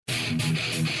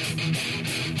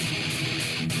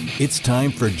It's time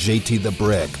for JT the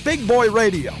Brick. Big Boy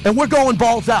Radio, and we're going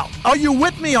balls out. Are you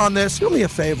with me on this? Do me a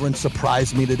favor and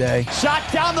surprise me today. Shot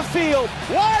down the field,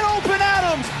 wide open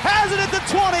Adams, has it at the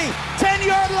 20,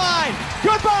 10-yard line.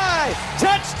 Goodbye,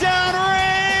 touchdown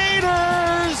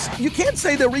Raiders. You can't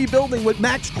say they're rebuilding with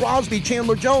Max Crosby,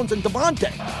 Chandler Jones, and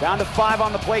Devontae. Down to 5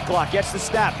 on the play clock, gets the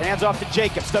snap, hands off to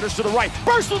Jacobs, stutters to the right,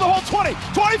 bursts through the whole 20,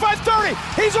 25,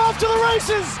 30, he's off to the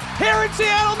races. Here in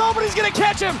Seattle, nobody's going to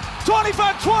catch him.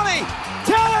 25-20,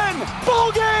 10,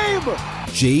 ball game.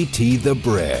 JT the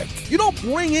Brick. You don't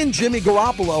bring in Jimmy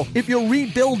Garoppolo if you're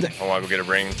rebuilding. I want to go get a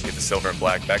ring, get the silver and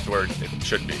black back to where it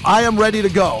should be. I am ready to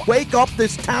go. Wake up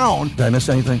this town. Did I miss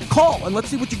anything? Call and let's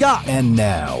see what you got. And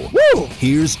now, woo!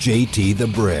 Here's JT the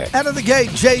Brick. Out of the gate,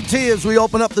 JT, as we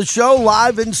open up the show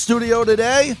live in studio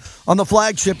today on the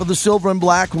flagship of the Silver and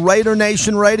Black, Raider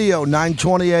Nation Radio,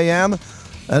 9:20 a.m.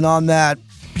 And on that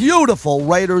beautiful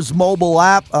Raiders mobile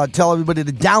app. Tell everybody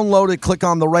to download it. Click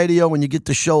on the radio when you get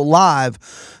the show live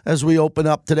as we open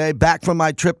up today. Back from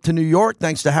my trip to New York.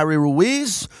 Thanks to Harry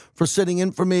Ruiz for sitting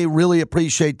in for me. Really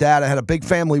appreciate that. I had a big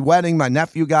family wedding. My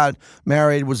nephew got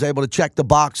married, was able to check the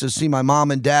boxes, see my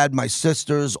mom and dad, my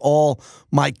sisters, all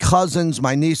my cousins,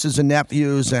 my nieces and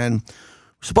nephews, and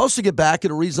we're supposed to get back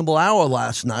at a reasonable hour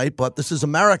last night, but this is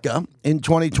America in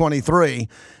 2023,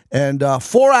 and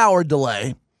 4-hour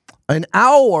delay. An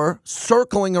hour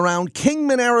circling around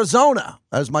Kingman, Arizona,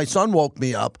 as my son woke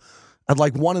me up at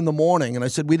like 1 in the morning. And I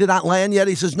said, we did not land yet.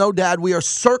 He says, no, Dad, we are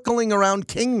circling around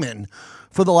Kingman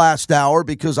for the last hour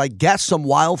because I guess some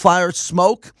wildfire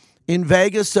smoke in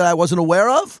Vegas that I wasn't aware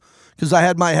of because I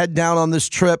had my head down on this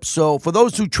trip. So for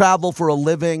those who travel for a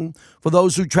living, for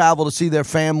those who travel to see their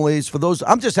families, for those,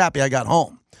 I'm just happy I got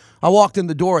home. I walked in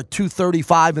the door at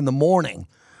 2:35 in the morning.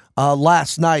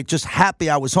 Last night, just happy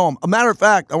I was home. A matter of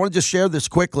fact, I want to just share this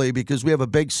quickly because we have a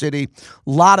big city. A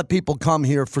lot of people come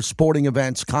here for sporting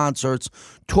events, concerts,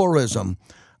 tourism.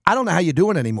 I don't know how you do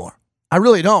it anymore. I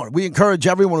really don't. We encourage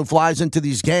everyone who flies into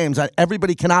these games.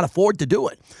 Everybody cannot afford to do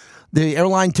it. The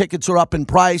airline tickets are up in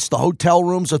price. The hotel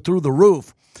rooms are through the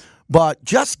roof. But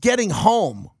just getting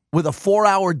home with a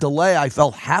 4-hour delay, I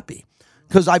felt happy.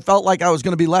 Because I felt like I was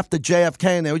going to be left at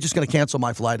JFK and they were just going to cancel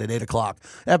my flight at 8 o'clock.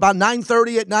 At about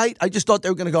 9:30 at night, I just thought they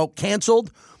were going to go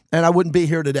canceled and I wouldn't be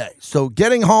here today. So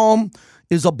getting home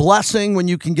is a blessing when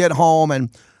you can get home. And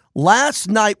last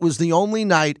night was the only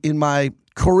night in my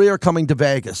career coming to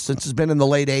Vegas, since it's been in the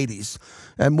late 80s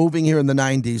and moving here in the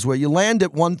 90s, where you land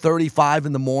at 1:35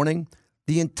 in the morning.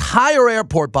 The entire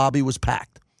airport, Bobby, was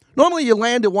packed. Normally you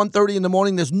land at 1:30 in the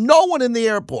morning. There's no one in the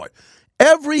airport.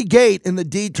 Every gate in the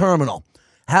D terminal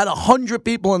had 100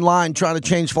 people in line trying to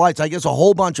change flights. I guess a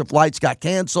whole bunch of flights got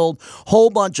canceled, whole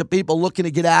bunch of people looking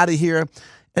to get out of here.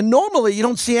 And normally you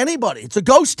don't see anybody. It's a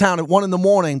ghost town at 1 in the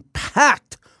morning,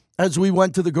 packed as we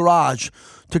went to the garage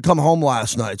to come home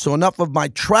last night. So enough of my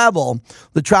travel.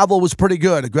 The travel was pretty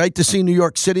good. Great to see New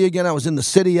York City again. I was in the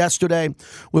city yesterday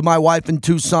with my wife and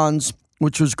 2 sons,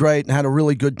 which was great, and had a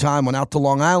really good time. Went out to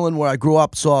Long Island where I grew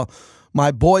up, saw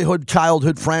my boyhood,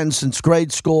 childhood friends since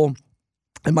grade school.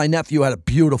 And my nephew had a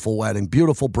beautiful wedding,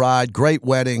 beautiful bride, great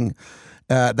wedding.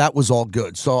 That was all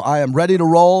good. So I am ready to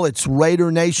roll. It's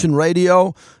Raider Nation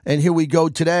Radio. And here we go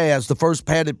today. As the first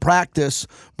padded practice,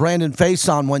 Brandon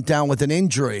Faison went down with an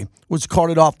injury, was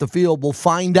carted off the field. We'll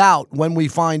find out when we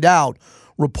find out.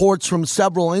 Reports from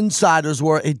several insiders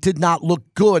where it did not look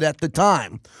good at the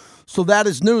time. So that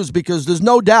is news because there's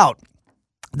no doubt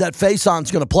that Faison's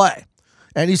going to play.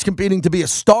 And he's competing to be a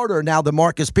starter now that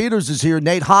Marcus Peters is here.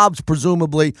 Nate Hobbs,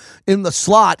 presumably, in the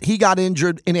slot. He got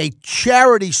injured in a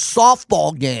charity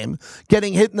softball game,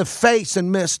 getting hit in the face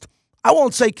and missed, I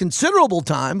won't say considerable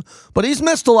time, but he's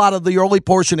missed a lot of the early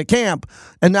portion of camp.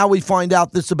 And now we find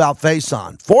out this about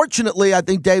Faison. Fortunately, I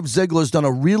think Dave Ziegler's done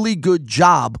a really good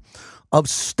job of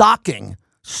stocking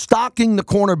the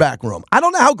cornerback room. I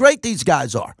don't know how great these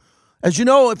guys are. As you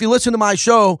know, if you listen to my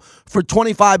show for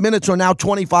 25 minutes or now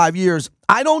 25 years,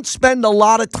 I don't spend a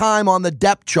lot of time on the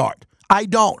depth chart. I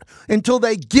don't, until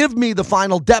they give me the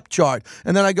final depth chart.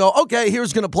 And then I go, okay,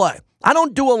 here's going to play. I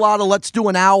don't do a lot of let's do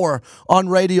an hour on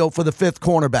radio for the 5th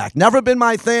cornerback. Never been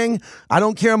my thing. I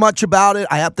don't care much about it.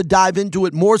 I have to dive into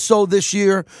it more so this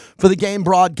year for the game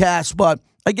broadcast. But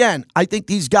again, I think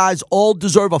these guys all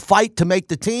deserve a fight to make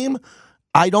the team.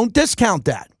 I don't discount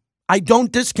that.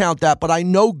 But I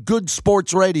know good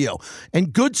sports radio.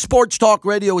 And good sports talk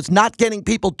radio is not getting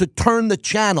people to turn the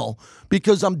channel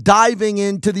because I'm diving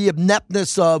into the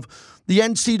ineptness of the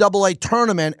NCAA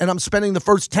tournament and I'm spending the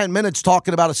first 10 minutes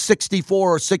talking about a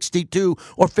 64 or 62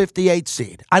 or 58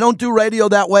 seed. I don't do radio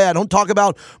that way. I don't talk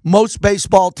about most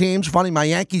baseball teams. Funny, my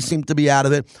Yankees seem to be out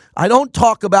of it. I don't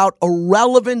talk about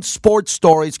irrelevant sports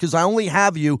stories because I only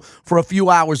have you for a few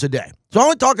hours a day. So I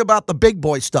want to talk about the big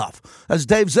boy stuff, as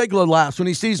Dave Ziegler laughs when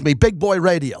he sees me, big boy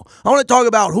radio. I want to talk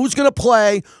about who's going to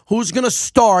play, who's going to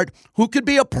start, who could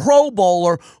be a Pro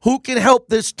Bowler, who can help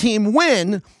this team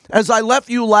win, as I left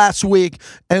you last week,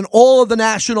 and all the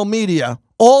national media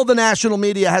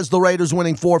has the Raiders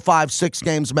winning 4, 5, 6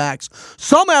 games max.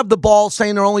 Some have the ball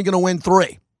saying they're only going to win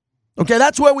 3. Okay,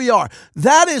 that's where we are.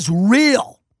 That is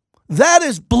real. That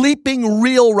is bleeping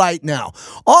real right now.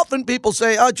 Often people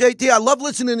say, oh, JT, I love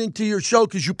listening to your show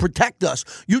because you protect us.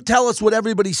 You tell us what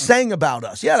everybody's saying about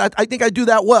us. Yeah, I think I do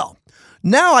that well.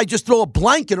 Now I just throw a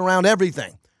blanket around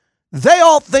everything. They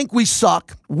all think we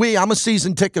suck. I'm a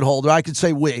season ticket holder. I could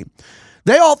say we.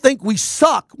 They all think we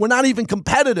suck. We're not even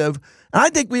competitive. And I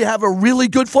think we have a really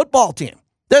good football team.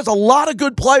 There's a lot of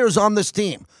good players on this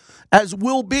team, as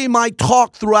will be my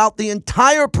talk throughout the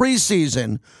entire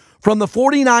preseason. From the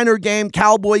 49er game,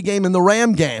 Cowboy game, and the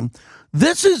Ram game,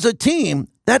 this is a team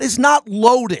that is not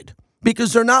loaded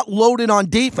because they're not loaded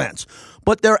on defense,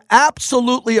 but they're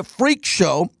absolutely a freak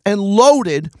show and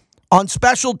loaded on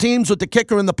special teams with the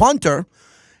kicker and the punter,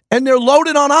 and they're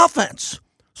loaded on offense.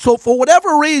 So for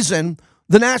whatever reason,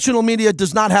 the national media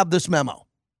does not have this memo.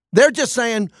 They're just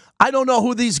saying, I don't know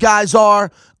who these guys are.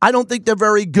 I don't think they're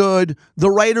very good. The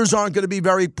Raiders aren't going to be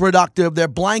very productive. They're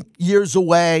blank years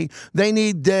away. They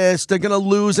need this. They're going to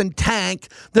lose and tank.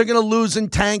 They're going to lose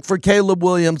and tank for Caleb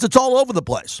Williams. It's all over the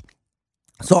place.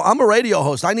 So I'm a radio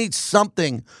host. I need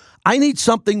something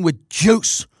with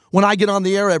juice when I get on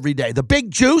the air every day. The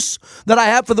big juice that I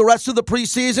have for the rest of the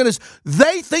preseason is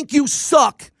they think you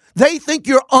suck. They think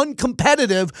you're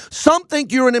uncompetitive. Some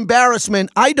think you're an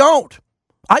embarrassment. I don't.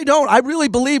 I really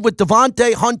believe with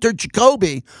Devontae, Hunter,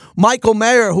 Jacoby, Michael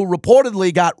Mayer, who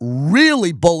reportedly got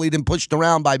really bullied and pushed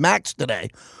around by Max today.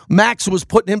 Max was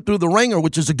putting him through the ringer,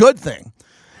 which is a good thing.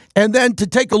 And then to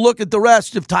take a look at the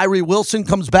rest, if Tyree Wilson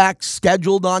comes back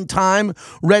scheduled on time,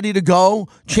 ready to go,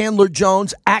 Chandler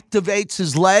Jones activates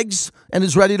his legs and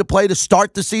is ready to play to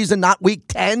start the season, not week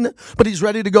 10, but he's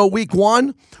ready to go week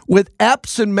 1, with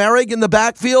Epps and Merrick in the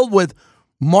backfield, with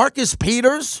Marcus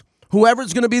Peters,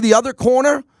 whoever's going to be the other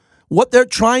corner, what they're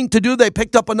trying to do. They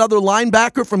picked up another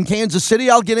linebacker from Kansas City,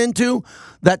 I'll get into,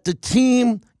 that the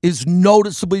team is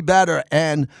noticeably better.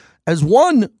 And as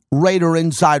one Raider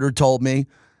insider told me,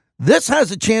 this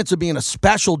has a chance of being a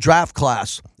special draft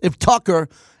class if Tucker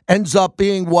ends up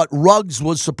being what Ruggs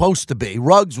was supposed to be.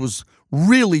 Ruggs was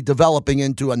really developing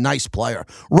into a nice player.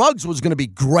 Ruggs was going to be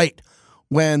great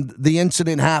when the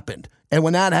incident happened. And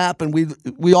when that happened,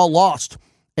 we all lost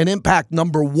an impact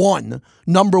number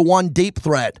one deep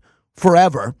threat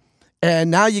forever.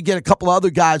 And now you get a couple other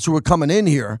guys who are coming in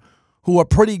here who are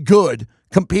pretty good,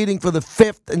 competing for the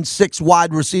 5th and 6th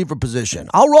wide receiver position.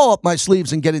 I'll roll up my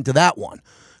sleeves and get into that one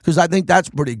because I think that's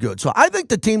pretty good. So I think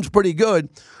the team's pretty good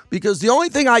because the only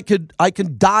thing I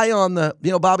can die on the,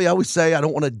 Bobby, I always say I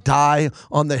don't want to die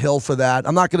on the hill for that.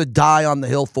 I'm not going to die on the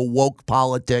hill for woke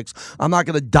politics. I'm not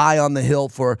going to die on the hill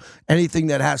for anything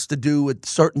that has to do with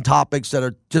certain topics that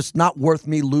are just not worth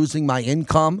me losing my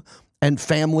income and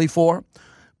family for.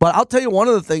 But I'll tell you one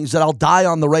of the things that I'll die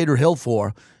on the Raider Hill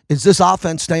for is this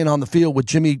offense staying on the field with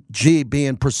Jimmy G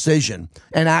being precision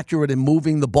and accurate in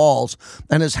moving the balls.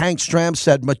 And as Hank Stram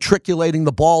said, matriculating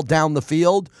the ball down the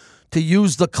field to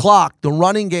use the clock, the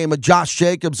running game of Josh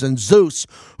Jacobs and Zeus,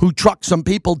 who trucked some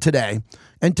people today.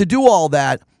 And to do all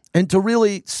that and to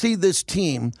really see this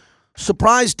team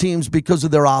surprise teams because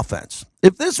of their offense.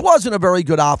 If this wasn't a very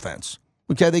good offense,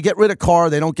 okay, they get rid of Carr,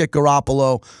 they don't get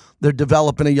Garoppolo, they're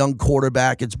developing a young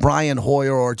quarterback, it's Brian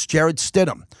Hoyer or it's Jared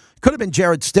Stidham. Could have been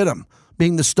Jared Stidham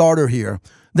being the starter here.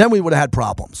 Then we would have had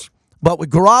problems. But with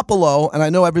Garoppolo, and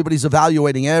I know everybody's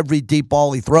evaluating every deep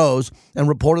ball he throws, and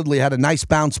reportedly had a nice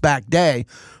bounce-back day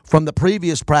from the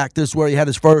previous practice where he had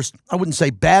his first, I wouldn't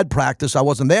say bad practice, I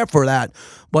wasn't there for that,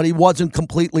 but he wasn't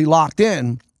completely locked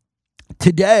in.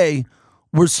 Today,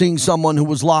 we're seeing someone who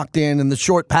was locked in, and the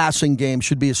short passing game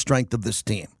should be a strength of this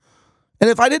team. And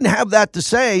if I didn't have that to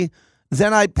say,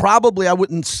 then I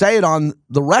wouldn't say it on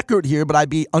the record here, but I'd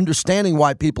be understanding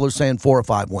why people are saying 4 or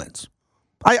 5 wins.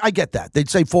 I get that. They'd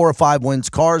say 4 or 5 wins.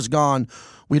 Carr's gone.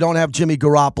 We don't have Jimmy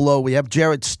Garoppolo. We have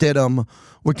Jared Stidham.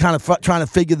 We're kind of trying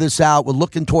to figure this out. We're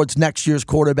looking towards next year's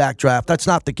quarterback draft. That's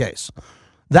not the case.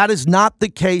 That is not the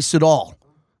case at all.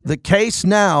 The case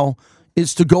now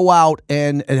is to go out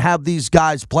and have these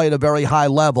guys play at a very high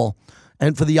level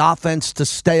and for the offense to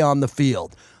stay on the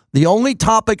field. The only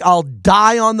topic I'll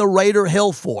die on the Raider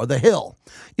Hill for, the Hill,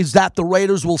 is that the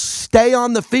Raiders will stay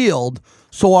on the field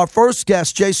so our first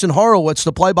guest, Jason Horowitz,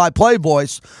 the play-by-play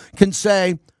voice, can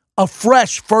say a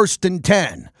fresh 1st and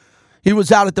 10. He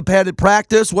was out at the padded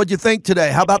practice. What'd you think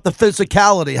today? How about the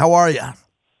physicality? How are you?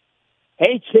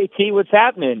 Hey, JT, what's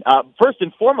happening? First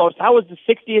and foremost, how was the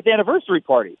 60th anniversary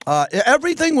party?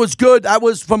 Everything was good. I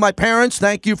was for my parents.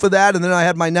 Thank you for that. And then I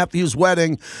had my nephew's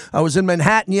wedding. I was in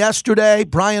Manhattan yesterday,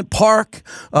 Bryant Park,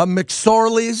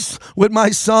 McSorley's with my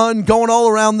son, going all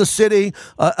around the city.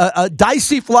 A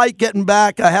dicey flight getting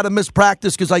back. I had to miss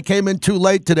practice because I came in too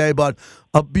late today, but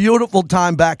a beautiful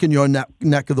time back in your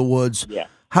neck of the woods. Yeah.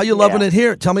 How you loving it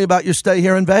here? Tell me about your stay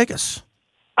here in Vegas.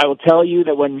 I will tell you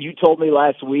that when you told me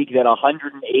last week that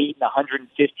 108 and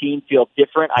 115 feel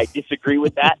different, I disagree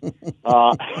with that.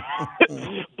 But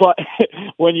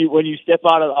when you step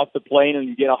out off the plane and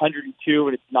you get 102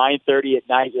 and it's 9:30 at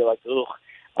night, you're like, ugh.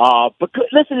 But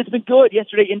listen, it's been good.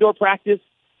 Yesterday, indoor practice.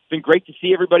 It's been great to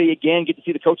see everybody again, get to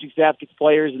see the coaching staff, get the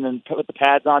players, and then put the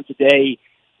pads on today.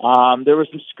 There were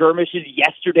some skirmishes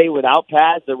yesterday without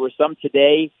pads. There were some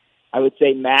today. I would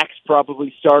say Max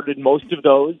probably started most of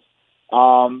those.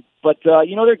 But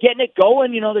they're getting it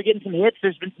going. They're getting some hits.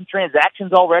 There's been some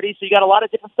transactions already, so you got a lot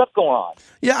of different stuff going on.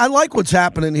 Yeah, I like what's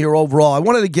happening here overall. I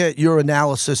wanted to get your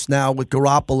analysis now with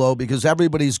Garoppolo because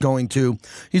he's going to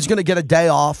get a day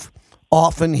off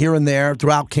often here and there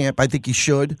throughout camp. I think he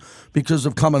should because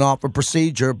of coming off a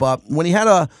procedure. But when he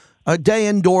had a day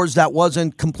indoors that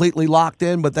wasn't completely locked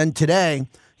in, but then today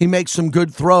he makes some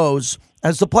good throws.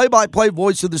 As the play-by-play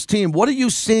voice of this team, what are you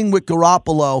seeing with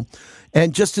Garoppolo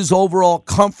and just his overall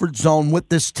comfort zone with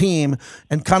this team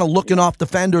and kind of looking off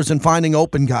defenders and finding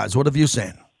open guys? What have you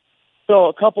seen? So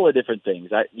a couple of different things.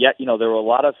 There were a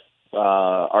lot of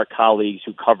our colleagues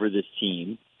who cover this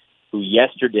team who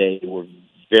yesterday were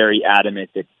very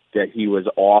adamant that he was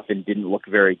off and didn't look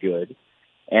very good.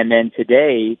 And then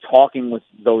today, talking with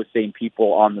those same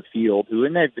people on the field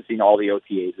and they've seen all the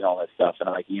OTAs and all that stuff, and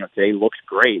I'm like, today looks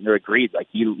great. And they're agreed. Like,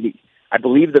 I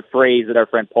believe the phrase that our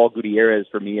friend Paul Gutierrez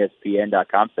from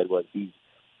ESPN.com said was he's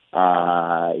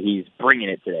bringing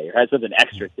it today or has something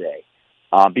extra today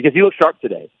because he looks sharp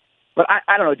today. But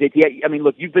I don't know, JT. I mean,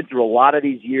 look, you've been through a lot of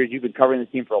these years. You've been covering this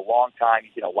team for a long time.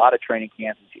 You've seen a lot of training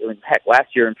camps. Heck,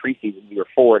 last year in preseason, we were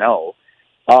 4-0.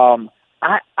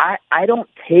 I don't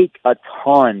take a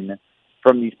ton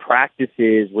from these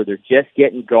practices where they're just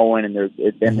getting going and they're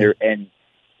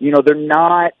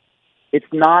not. It's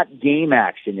not game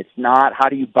action. It's not how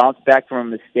do you bounce back from a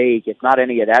mistake. It's not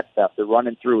any of that stuff. They're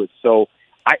running through it. So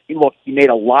he made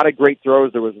a lot of great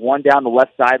throws. There was one down the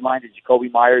left sideline to Jacoby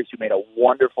Myers who made a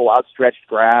wonderful outstretched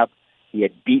grab. He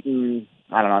had beaten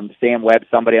Sam Webb,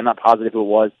 somebody. I'm not positive who it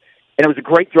was, and it was a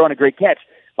great throw and a great catch.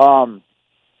 But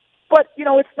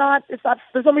it's not.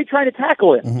 There's nobody trying to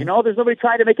tackle him. Mm-hmm. There's nobody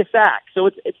trying to make a sack. So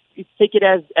it's take it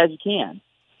as you can.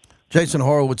 Jason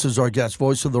Horowitz is our guest,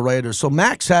 voice of the Raiders. So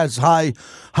Max has high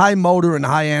motor and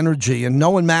high energy, and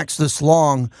knowing Max this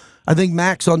long, I think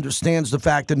Max understands the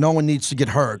fact that no one needs to get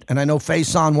hurt. And I know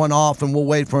Faison went off, and we'll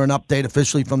wait for an update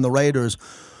officially from the Raiders.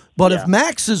 But if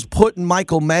Max is putting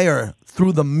Michael Mayer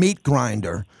through the meat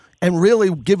grinder and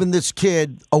really giving this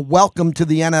kid a welcome to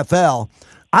the NFL,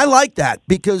 I like that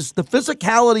because the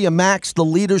physicality of Max, the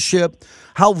leadership,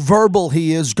 how verbal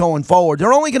he is going forward.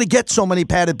 They're only going to get so many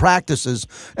padded practices,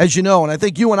 as you know, and I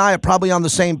think you and I are probably on the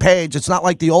same page. It's not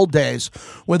like the old days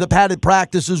where the padded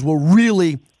practices were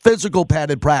really physical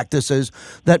padded practices,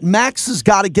 that Max has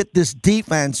got to get this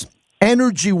defense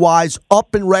energy-wise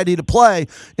up and ready to play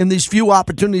in these few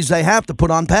opportunities they have to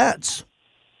put on pads.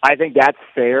 I think that's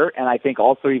fair, and I think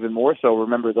also even more so,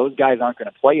 remember, those guys aren't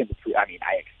going to play in the I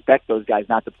expect those guys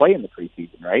not to play in the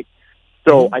preseason, right?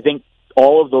 So I think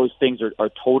all of those things are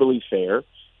totally fair.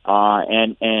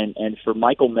 And for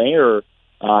Michael Mayer,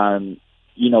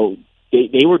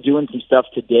 they were doing some stuff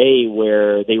today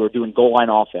where they were doing goal line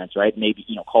offense, right? Maybe,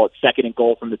 call it 2nd and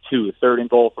goal from the 2, 3rd and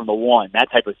goal from the 1,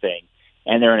 that type of thing.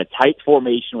 And they're in a tight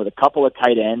formation with a couple of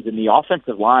tight ends, and the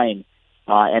offensive line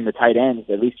and the tight ends,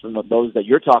 at least from those that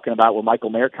you're talking about, where Michael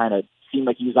Mayer kind of seemed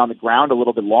like he was on the ground a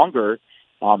little bit longer,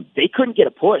 they couldn't get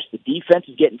a push. The defense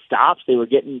was getting stops. They were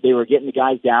getting the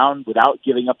guys down without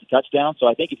giving up the touchdown. So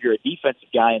I think if you're a defensive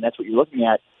guy and that's what you're looking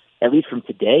at least from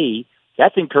today,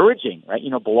 that's encouraging, right?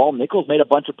 Bilal Nichols made a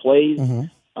bunch of plays,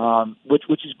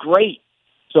 which is great.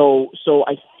 So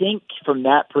I think from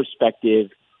that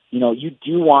perspective, you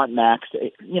do want Max,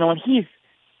 and he's.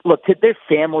 Look, there's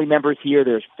family members here.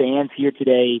 There's fans here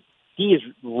today. he is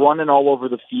running all over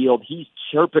the field. He's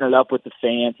chirping it up with the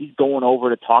fans. He's going over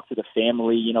to talk to the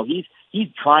family. He's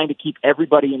trying to keep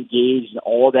everybody engaged and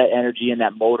all that energy and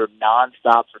that motor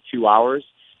nonstop for 2 hours.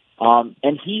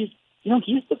 And he's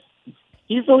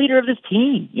the leader of this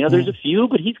team. There's a few,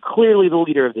 but he's clearly the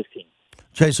leader of this team.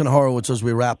 Jason Horowitz, as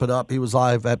we wrap it up, he was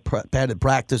live at padded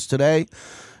practice today,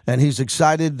 and he's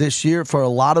excited this year for a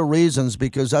lot of reasons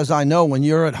because, as I know, when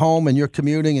you're at home and you're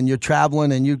commuting and you're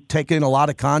traveling and you take in a lot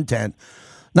of content,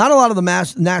 not a lot of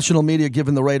the national media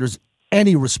giving the Raiders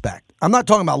any respect. I'm not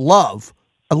talking about love.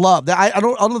 I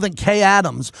don't think Kay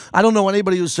Adams, I don't know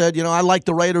anybody who said, I like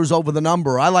the Raiders over the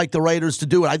number. I like the Raiders to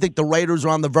do it. I think the Raiders are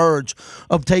on the verge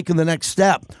of taking the next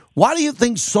step. Why do you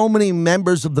think so many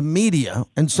members of the media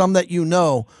and some that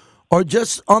are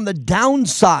just on the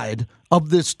downside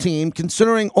of this team,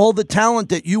 considering all the talent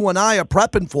that you and I are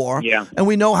prepping for, and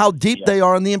we know how deep they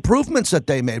are and the improvements that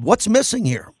they made? What's missing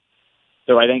here?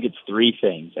 So I think it's three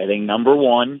things. I think number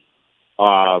one,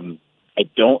 I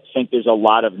don't think there's a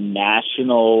lot of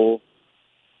national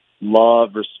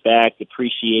love, respect,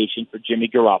 appreciation for Jimmy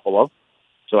Garoppolo.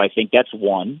 So I think that's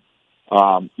one.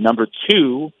 Number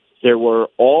two, there were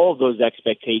all of those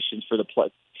expectations for the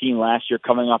team last year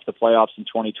coming off the playoffs in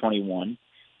 2021,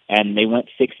 and they went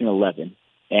 6-11.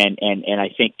 And I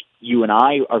think you and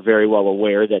I are very well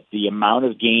aware that the amount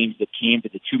of games that came to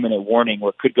the 2-minute warning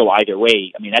where it could go either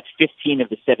way, I mean, that's 15 of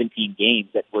the 17 games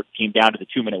that came down to the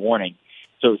 2-minute warning.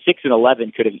 So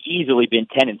 6-11 could have easily been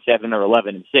 10-7 or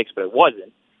 11-6, but it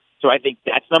wasn't. So I think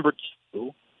that's number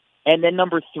two. And then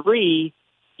number three,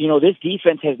 this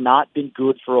defense has not been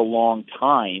good for a long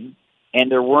time,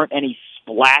 and there weren't any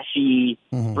splashy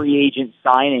free agent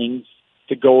signings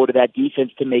to go to that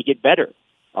defense to make it better.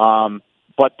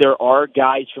 But there are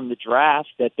guys from the draft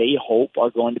that they hope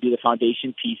are going to be the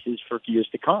foundation pieces for years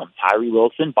to come. Tyree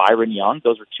Wilson, Byron Young,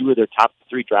 those are two of their top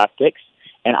 3 draft picks.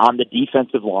 And on the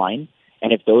defensive line,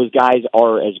 and if those guys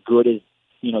are as good as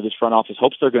this front office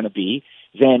hopes they're going to be,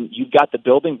 then you've got the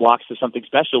building blocks of something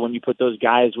special when you put those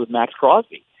guys with Max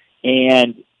Crosby.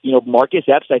 And Marcus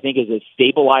Epps, I think, is a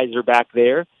stabilizer back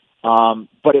there.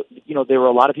 But there were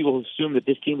a lot of people who assumed that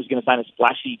this team was going to sign a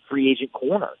splashy free agent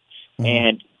corner,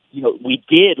 and we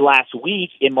did last week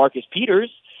in Marcus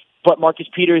Peters. But Marcus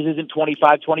Peters isn't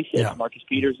 25, 26. Yeah. Marcus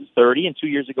Peters is 30, and 2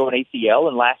 years ago an ACL,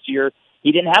 and last year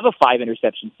he didn't have a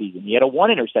 5-interception season. He had a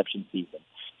 1-interception season.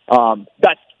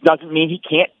 That doesn't mean he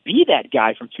can't be that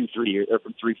guy from 3-4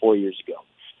 years ago.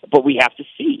 But we have to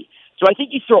see. So I think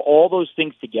you throw all those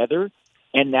things together,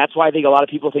 and that's why I think a lot of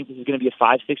people think this is going to be a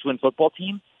 5-6 win football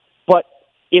team. But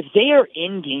if they are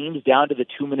in games down to the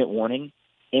 2-minute warning,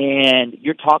 and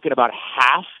you're talking about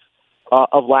half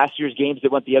of last year's games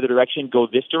that went the other direction go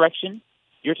this direction,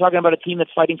 you're talking about a team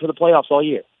that's fighting for the playoffs all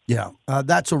year. Yeah,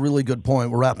 that's a really good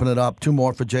point. We're wrapping it up. 2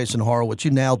 more for Jason Horowitz.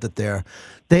 You nailed it there.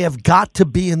 They have got to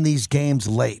be in these games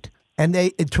late. And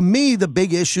to me, the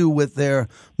big issue with their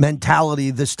mentality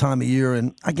this time of year,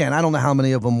 and again, I don't know how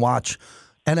many of them watch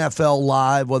NFL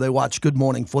Live or they watch Good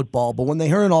Morning Football, but when they're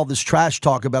hearing all this trash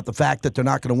talk about the fact that they're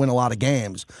not going to win a lot of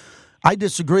games, I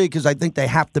disagree because I think they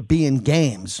have to be in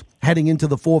games heading into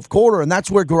the fourth quarter, and that's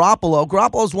where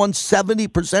Garoppolo's won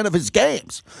 70% of his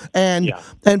games and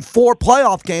 4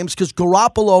 playoff games because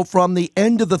Garoppolo from the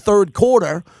end of the third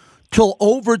quarter till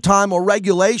overtime or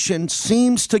regulation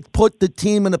seems to put the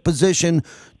team in a position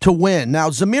to win. Now,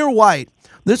 Zamir White,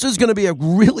 this is going to be a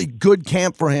really good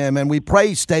camp for him, and we pray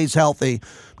he stays healthy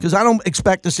because I don't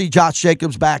expect to see Josh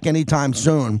Jacobs back anytime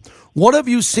soon. What have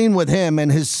you seen with him and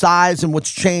his size and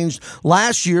what's changed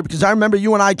last year? Because I remember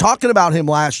you and I talking about him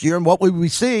last year, and what would we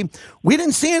see? We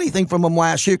didn't see anything from him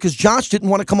last year because Josh didn't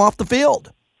want to come off the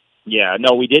field. Yeah,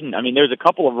 no, we didn't. I mean, there's a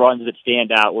couple of runs that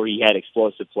stand out where he had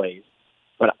explosive plays.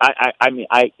 But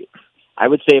I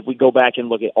would say if we go back and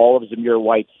look at all of Zamir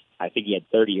White's, I think he had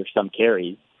 30 or some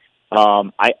carries.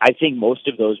 I think most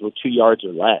of those were 2 yards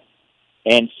or less.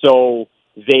 And so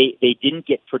they didn't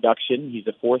get production. He's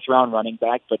a 4th-round running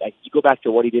back, but you go back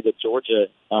to what he did at Georgia,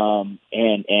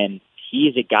 and he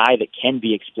is a guy that can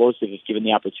be explosive if given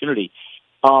the opportunity.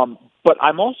 But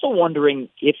I'm also wondering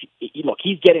if, look,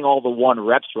 he's getting all the 1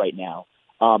 reps right now,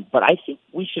 but I think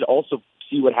we should also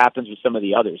see what happens with some of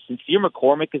the others. Sincere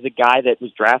McCormick is a guy that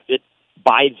was drafted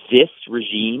by this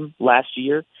regime last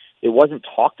year. It wasn't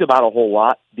talked about a whole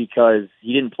lot because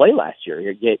he didn't play last year.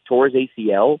 He tore his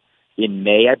ACL in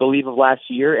May, I believe, of last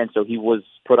year, and so he was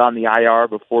put on the IR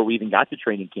before we even got to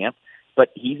training camp. But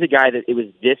he's a guy that it was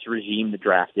this regime that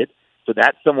drafted. So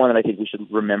that's someone that I think we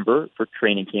should remember for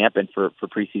training camp and for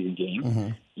preseason games. Mm-hmm.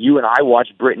 You and I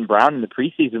watched Britton Brown in the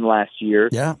preseason last year.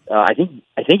 Yeah, I think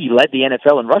he led the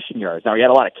NFL in rushing yards. Now he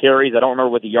had a lot of carries. I don't remember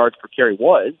what the yards per carry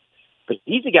was, because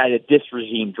he's a guy that this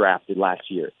regime drafted last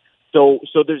year. So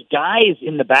there's guys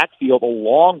in the backfield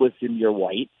along with Zamir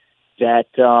White that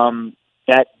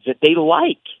they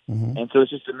like. Mm-hmm. And so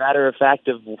it's just a matter of fact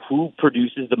of who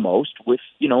produces the most with,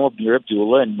 Amir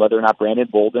Abdullah, and whether or not Brandon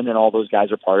Bolden and all those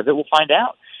guys are part of it, we'll find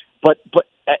out. But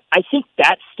I think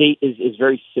that state is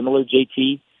very similar,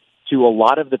 JT, to a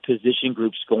lot of the position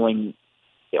groups going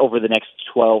over the next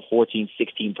 12, 14,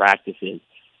 16 practices.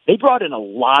 They brought in a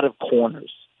lot of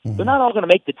corners. Mm-hmm. They're not all going to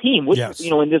make the team, which, yes.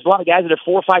 And there's a lot of guys that are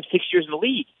 4, 5, 6 years in the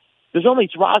league. There's only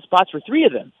spots for 3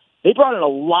 of them. They brought in a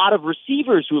lot of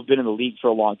receivers who have been in the league for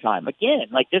a long time. Again,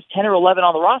 like there's 10 or 11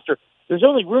 on the roster. There's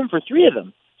only room for 3 of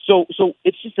them. So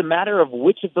it's just a matter of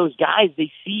which of those guys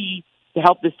they see to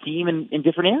help this team in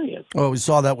different areas. Well, we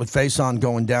saw that with Faison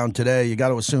going down today. You got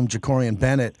to assume Jacorian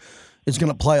Bennett is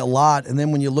going to play a lot. And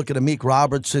then when you look at Amik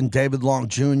Robertson, David Long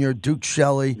Jr., Duke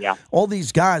Shelley, all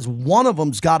these guys, one of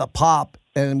them's got to pop.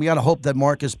 And we got to hope that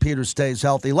Marcus Peters stays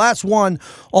healthy. Last one,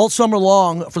 all summer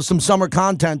long, for some summer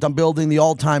content, I'm building the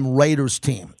all-time Raiders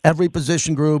team. Every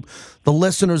position group, the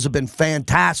listeners have been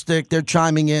fantastic. They're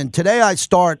chiming in. Today I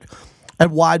start at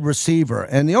wide receiver.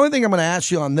 And the only thing I'm going to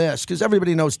ask you on this, because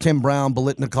everybody knows Tim Brown,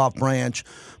 Biletnikoff, Branch,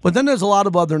 but then there's a lot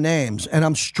of other names. And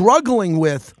I'm struggling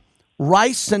with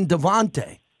Rice and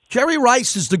Devontae. Jerry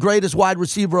Rice is the greatest wide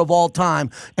receiver of all time,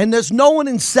 and there's no one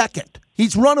in second.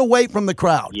 He's run away from the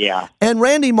crowd. Yeah. And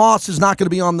Randy Moss is not going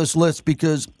to be on this list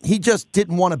because he just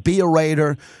didn't want to be a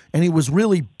Raider, and he was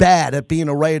really bad at being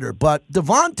a Raider. But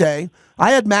Devontae,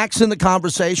 I had Max in the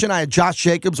conversation. I had Josh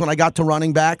Jacobs when I got to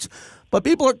running backs. But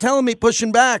people are telling me,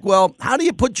 pushing back, well, how do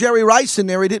you put Jerry Rice in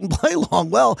there? He didn't play long.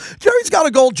 Well, Jerry's got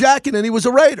a gold jacket, and he was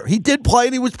a Raider. He did play,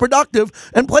 and he was productive,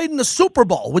 and played in the Super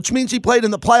Bowl, which means he played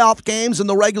in the playoff games and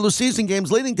the regular season games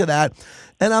leading to that.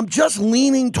 And I'm just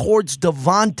leaning towards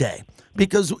Devontae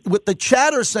because with the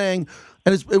chatter saying,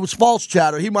 and it was false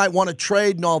chatter, he might want to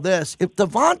trade and all this. If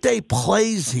Devontae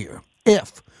plays here,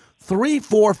 3,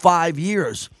 4, 5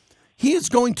 years, he is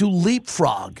going to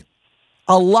leapfrog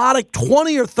a lot of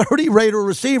 20 or 30 Raider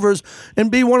receivers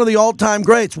and be one of the all-time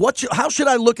greats. How should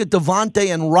I look at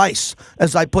Devontae and Rice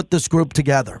as I put this group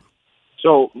together?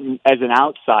 So, as an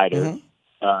outsider,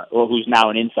 who's now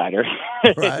an insider,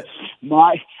 right.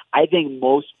 I think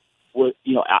most would,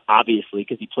 obviously,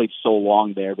 because he played so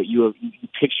long there, but you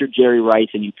picture Jerry Rice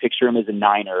and you picture him as a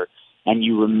Niner, and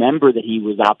you remember that he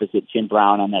was opposite Tim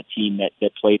Brown on that team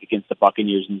that played against the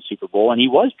Buccaneers in the Super Bowl, and he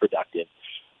was productive.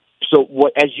 So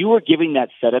as you were giving that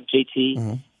setup, JT,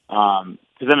 because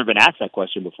I've never been asked that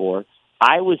question before,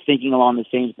 I was thinking along the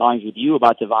same lines with you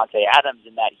about Devontae Adams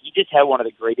in that he just had one of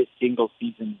the greatest single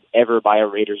seasons ever by a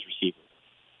Raiders receiver.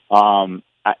 And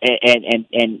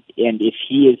if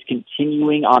he is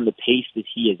continuing on the pace that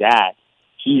he is at,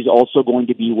 he's also going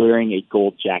to be wearing a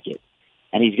gold jacket.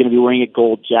 And he's going to be wearing a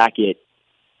gold jacket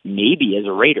maybe as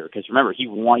a Raider, because remember, he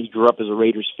grew up as a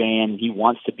Raiders fan. He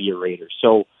wants to be a Raider.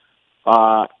 So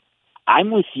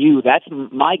I'm with you. That's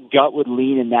my gut would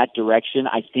lean in that direction.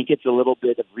 I think it's a little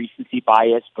bit of recency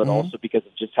bias, but also because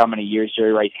of just how many years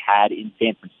Jerry Rice had in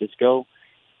San Francisco.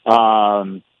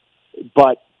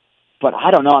 But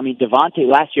I don't know. I mean,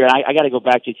 Devontae last year, and I got to go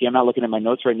back to I'm not looking at my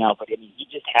notes right now, but I mean, he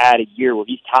just had a year where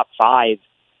he's top 5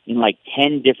 in like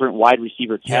 10 different wide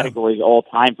receiver categories all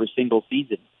time for single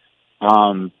season.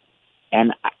 And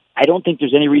I don't think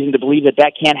there's any reason to believe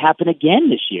that can't happen again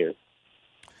this year.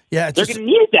 Yeah, they're going to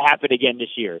need it to happen again this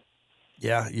year.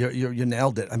 Yeah, you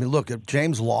nailed it. I mean, look at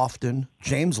James Lofton,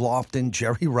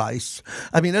 Jerry Rice.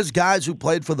 I mean, there's guys who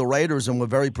played for the Raiders and were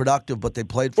very productive, but they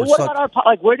played for. Well, what about Art?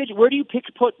 Like, where do you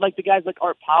put like the guys like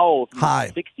Art Powell from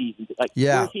the 60s? Like,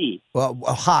 where's he? Well,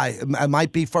 high. It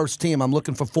might be first team. I'm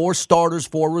looking for 4 starters,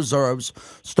 4 reserves.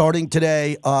 Starting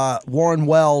today, Warren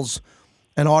Wells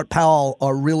and Art Powell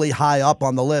are really high up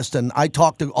on the list. And I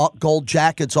talked to Gold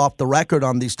Jackets off the record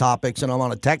on these topics, and I'm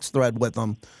on a text thread with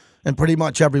them. And pretty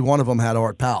much every one of them had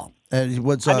Art Powell. And he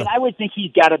was, I mean, I would think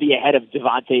he's got to be ahead of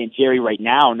Devontae and Jerry right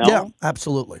now, no? Yeah,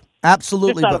 absolutely.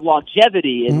 Absolutely. Just out of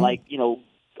longevity and,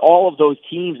 all of those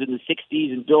teams in the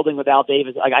 60s and building with Al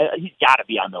Davis. He's got to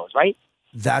be on those, right?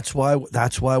 That's why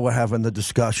we're having the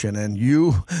discussion. And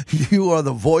you are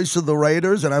the voice of the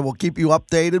Raiders, and I will keep you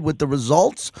updated with the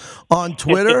results on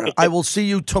Twitter. I will see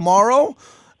you tomorrow.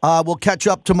 We'll catch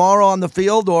up tomorrow on the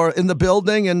field or in the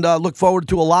building, and look forward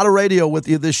to a lot of radio with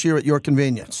you this year at your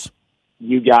convenience.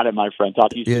 You got it, my friend. Talk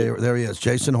to you soon. Yeah, there he is,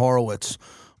 Jason Horowitz,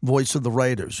 voice of the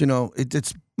Raiders.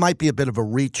 It might be a bit of a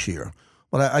reach here,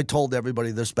 but I told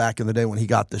everybody this back in the day when he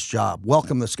got this job.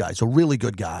 Welcome this guy. He's a really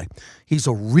good guy. He's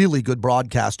a really good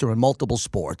broadcaster in multiple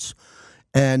sports,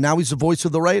 and now he's the voice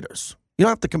of the Raiders. You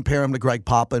don't have to compare him to Greg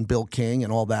Papa and Bill King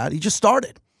and all that. He just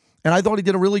started. And I thought he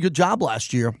did a really good job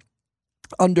last year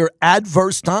under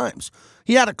adverse times.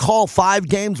 He had to call 5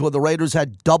 games where the Raiders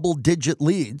had double-digit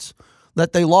leads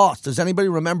that they lost. Does anybody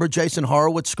remember Jason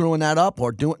Horowitz screwing that up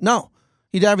or doing? No,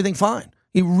 he did everything fine.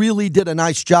 He really did a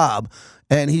nice job,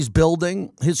 and he's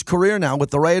building his career now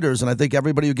with the Raiders. And I think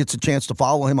everybody who gets a chance to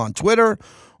follow him on Twitter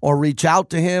or reach out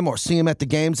to him or see him at the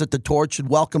games at the Torch should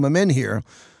welcome him in here,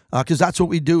 because that's what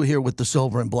we do here with the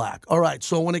Silver and Black. All right,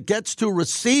 so when it gets to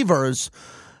receivers,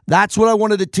 that's what I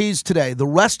wanted to tease today. The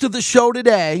rest of the show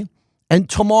today and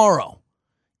tomorrow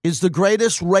is the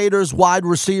greatest Raiders wide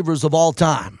receivers of all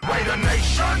time. Raider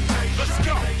Nation, let's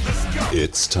go, let's go.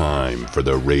 It's time for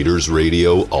the Raiders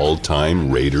Radio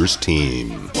All-Time Raiders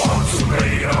Team. Once a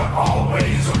Raider,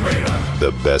 always a Raider.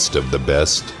 The best of the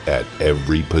best at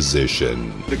every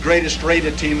position. The greatest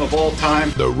Raider team of all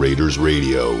time. The Raiders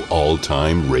Radio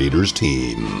All-Time Raiders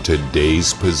Team.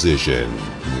 Today's position,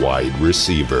 wide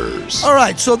receivers. All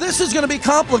right, so this is going to be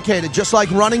complicated, just like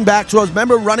running backs was.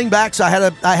 Remember running backs? I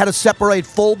had to separate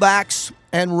fullbacks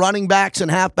and running backs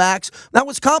and halfbacks. That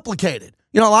was complicated.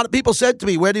 You know, a lot of people said to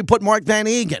me, where do you put Mark Van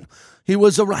Eegen? He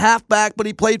was a halfback, but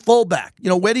he played fullback. You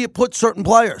know, where do you put certain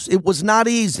players? It was not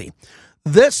easy.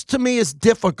 This, to me, is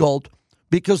difficult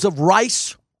because of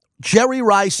Rice, Jerry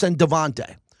Rice, and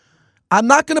Devontae. I'm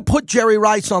not going to put Jerry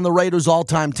Rice on the Raiders'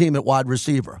 all-time team at wide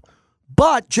receiver,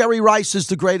 but Jerry Rice is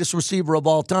the greatest receiver of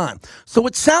all time. So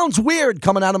it sounds weird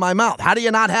coming out of my mouth. How do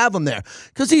you not have him there?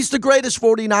 Because he's the greatest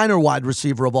 49er wide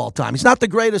receiver of all time. He's not the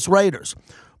greatest Raiders,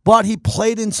 but he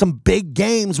played in some big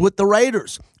games with the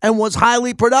Raiders and was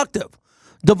highly productive.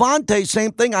 Devontae,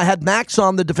 same thing. I had Max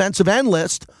on the defensive end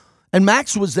list, and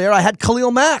Max was there. I had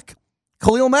Khalil Mack.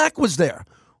 Khalil Mack was there.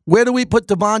 Where do we put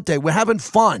Devontae? We're having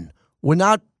fun. We're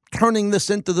not turning this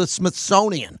into the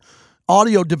Smithsonian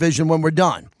audio division when we're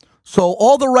done. So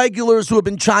all the regulars who have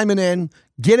been chiming in,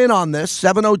 get in on this,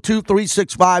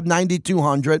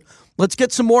 702-365-9200. Let's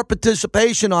get some more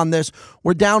participation on this.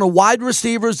 We're down to wide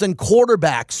receivers and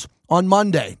quarterbacks on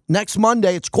Monday. Next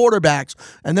Monday, it's quarterbacks,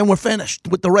 and then we're finished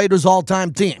with the Raiders'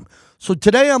 all-time team. So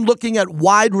today I'm looking at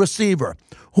wide receiver.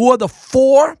 Who are the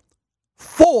four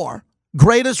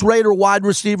greatest Raider wide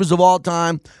receivers of all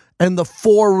time and the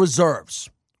 4 reserves?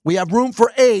 We have room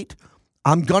for 8.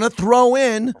 I'm going to throw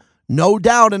in, no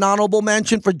doubt, an honorable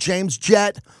mention for James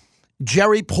Jett,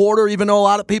 Jerry Porter, even though a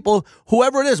lot of people,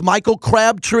 whoever it is, Michael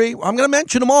Crabtree, I'm going to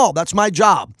mention them all. That's my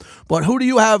job. But who do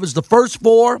you have as the first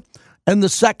 4 and the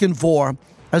second 4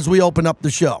 as we open up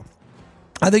the show?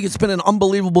 I think it's been an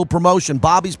unbelievable promotion.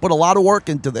 Bobby's put a lot of work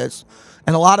into this,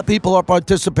 and a lot of people are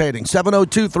participating.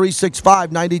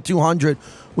 702-365-9200.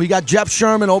 We got Jeff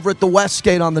Sherman over at the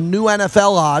Westgate on the new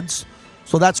NFL odds.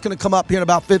 So that's going to come up here in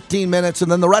about 15 minutes.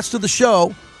 And then the rest of the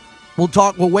show, we'll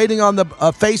talk. We're waiting on the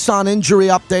face-on injury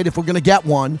update if we're going to get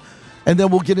one. And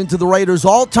then we'll get into the Raiders'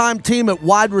 all-time team at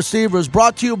wide receivers,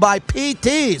 brought to you by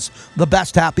PT's, the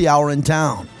best happy hour in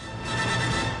town.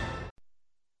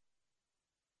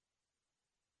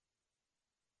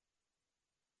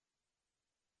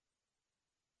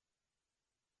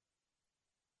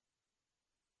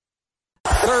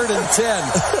 Third and 10.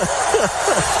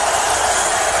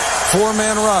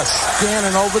 4-man rush.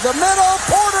 Gannon over the middle.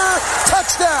 Porter,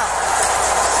 touchdown.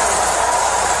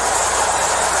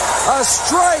 A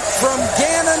strike from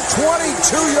Gannon,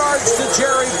 22 yards to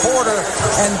Jerry Porter,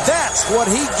 and that's what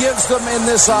he gives them in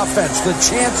this offense, the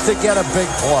chance to get a big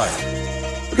play.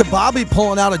 Look at Bobby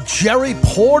pulling out a Jerry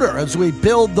Porter as we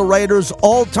build the Raiders'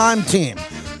 all-time team.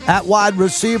 At wide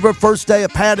receiver, first day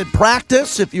of padded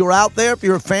practice. If you're out there, if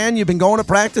you're a fan, you've been going to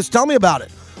practice, tell me about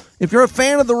it. If you're a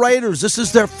fan of the Raiders, this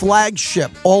is their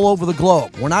flagship all over the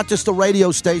globe. We're not just a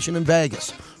radio station in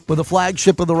Vegas. We're the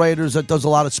flagship of the Raiders that does a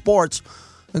lot of sports,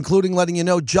 including letting you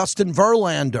know Justin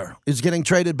Verlander is getting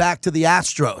traded back to the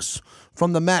Astros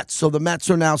from the Mets. So the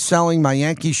Mets are now selling. My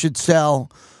Yankees should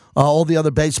sell. All the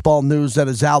other baseball news that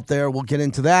is out there, we'll get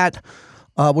into that.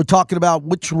 We're talking about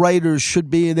which Raiders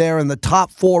should be there in the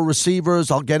top 4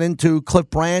 receivers. I'll get into Cliff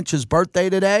Branch's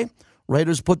birthday today.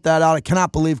 Raiders put that out. I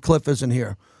cannot believe Cliff isn't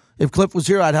here. If Cliff was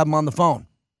here, I'd have him on the phone.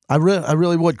 I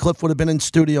really would. Cliff would have been in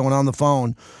studio and on the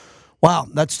phone. Wow,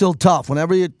 that's still tough.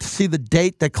 Whenever you see the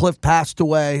date that Cliff passed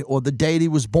away or the date he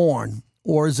was born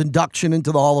or his induction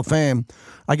into the Hall of Fame,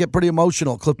 I get pretty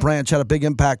emotional. Cliff Branch had a big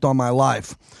impact on my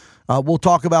life. We'll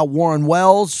talk about Warren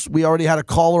Wells. We already had a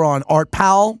caller on Art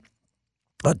Powell,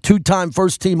 a 2-time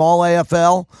first-team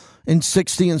All-AFL in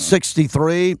 60 and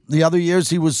 63. The other years,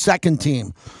 he was second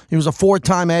team. He was a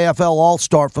 4-time AFL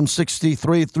All-Star from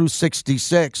 63 through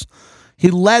 66. He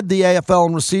led the AFL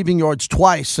in receiving yards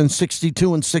twice in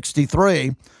 62 and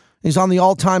 63. He's on the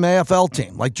all-time AFL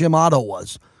team, like Jim Otto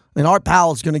was. And Art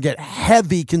Powell is going to get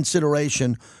heavy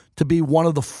consideration to be one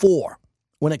of the four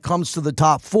when it comes to the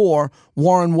top four.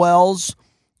 Warren Wells,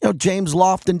 James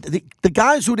Lofton, the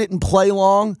guys who didn't play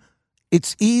long,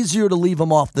 it's easier to leave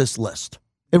them off this list.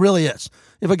 It really is.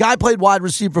 If a guy played wide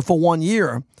receiver for 1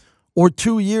 year or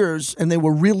 2 years and they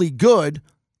were really good,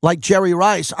 like Jerry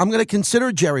Rice, I'm going to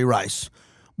consider Jerry Rice.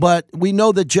 But we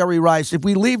know that Jerry Rice, if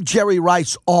we leave Jerry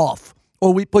Rice off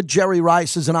or we put Jerry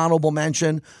Rice as an honorable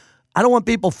mention, I don't want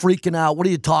people freaking out. What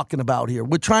are you talking about here?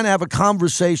 We're trying to have a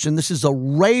conversation. This is a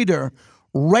Raider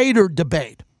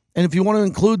debate. And if you want to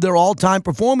include their all-time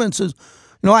performances,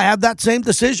 I had that same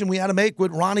decision we had to make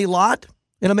with Ronnie Lott,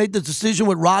 and I made the decision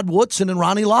with Rod Woodson and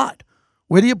Ronnie Lott.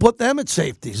 Where do you put them at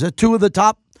safeties? They're two of the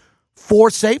top 4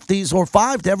 safeties or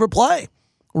 5 to ever play.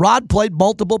 Rod played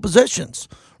multiple positions.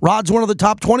 Rod's one of the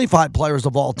top 25 players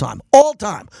of all time,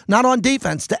 not on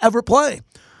defense, to ever play.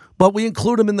 But we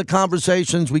include him in the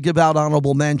conversations. We give out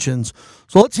honorable mentions.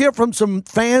 So let's hear from some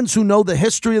fans who know the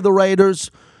history of the Raiders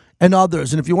and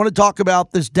others. And if you want to talk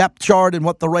about this depth chart and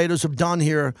what the Raiders have done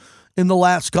here in the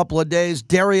last couple of days,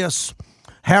 Darius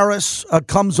Harris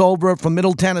comes over from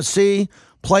Middle Tennessee,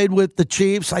 played with the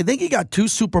Chiefs. I think he got 2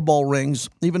 Super Bowl rings,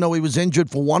 even though he was injured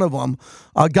for one of them.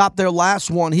 Got their last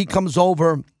one. He comes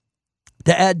over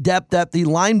to add depth at the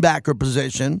linebacker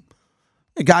position,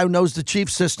 a guy who knows the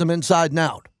Chiefs system inside and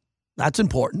out. That's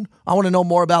important. I want to know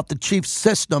more about the Chiefs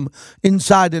system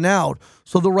inside and out.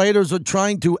 So the Raiders are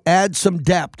trying to add some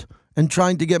depth and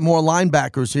trying to get more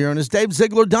linebackers here. And is Dave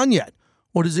Ziegler done yet?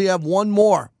 Or does he have one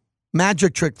more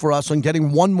magic trick for us on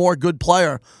getting one more good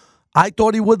player? I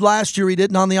thought he would last year. He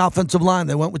didn't on the offensive line.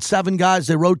 They went with 7 guys.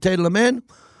 They rotated them in.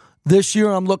 This year,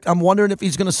 I'm wondering if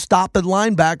he's going to stop at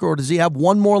linebacker, or does he have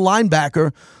one more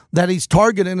linebacker that he's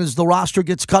targeting as the roster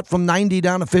gets cut from 90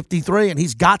 down to 53, and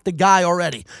he's got the guy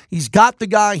already. He's got the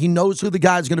guy. He knows who the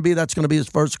guy is going to be. That's going to be his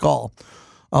first call.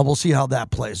 We'll see how that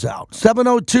plays out.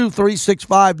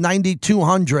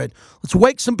 702-365-9200. Let's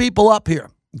wake some people up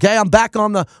here. Okay, I'm back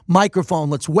on the microphone.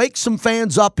 Let's wake some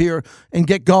fans up here and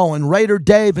get going. Raider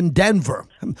Dave in Denver.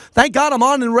 Thank God I'm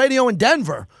on in radio in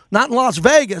Denver, not in Las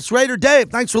Vegas. Raider Dave,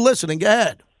 thanks for listening. Go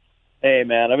ahead. Hey,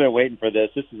 man, I've been waiting for this.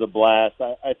 This is a blast.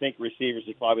 I think receivers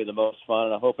is probably the most fun,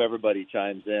 and I hope everybody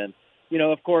chimes in.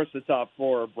 Of course, the top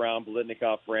 4 are Brown,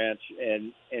 Blitnikoff, Branch,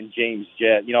 and James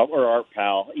Jett, or Art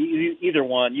Powell. Either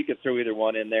one. You could throw either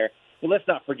one in there. But let's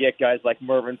not forget guys like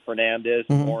Mervyn Fernandez,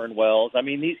 Warren Wells. I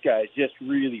mean, these guys just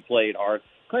really played hard.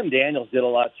 Clem Daniels did a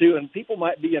lot, too, and people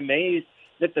might be amazed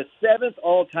that the 7th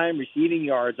all-time receiving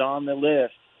yards on the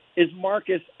list is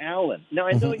Marcus Allen. Now,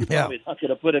 I know you're probably not going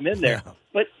to put him in there,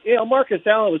 but, Marcus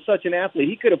Allen was such an athlete.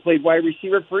 He could have played wide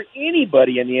receiver for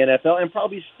anybody in the NFL and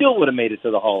probably still would have made it to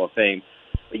the Hall of Fame.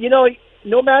 But,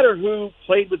 no matter who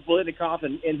played with Blitnikoff,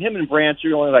 and him and Branch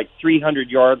are only like 300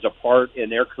 yards apart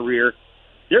in their career,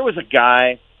 there was a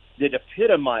guy that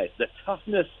epitomized the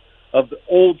toughness of the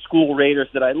old-school Raiders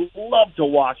that I loved to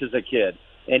watch as a kid.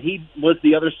 And he was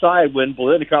the other side when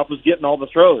Blitnikoff was getting all the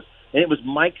throws. And it was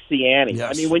Mike Ciani.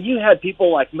 Yes. I mean, when you had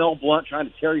people like Mel Blount trying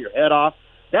to tear your head off,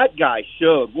 that guy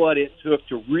showed what it took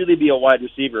to really be a wide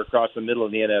receiver across the middle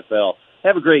of the NFL.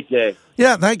 Have a great day.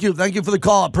 Yeah, thank you. Thank you for the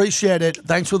call. Appreciate it.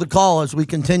 Thanks for the call as we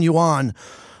continue on.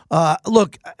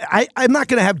 Look, I'm not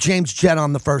going to have James Jett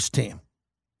on the first team.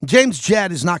 James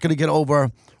Jett is not going to get over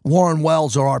Warren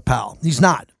Wells or Art Powell. He's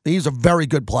not. He's a very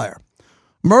good player.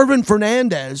 Mervyn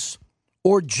Fernandez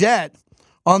or Jett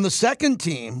on the second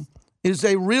team is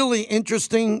a really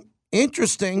interesting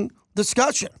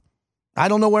discussion. I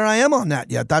don't know where I am on that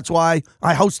yet. That's why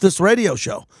I host this radio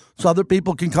show, so other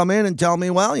people can come in and tell me,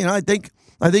 well, I think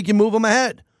you move them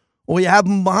ahead or you have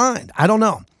them behind. I don't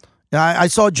know. I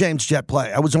saw James Jett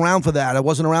play. I was around for that. I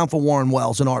wasn't around for Warren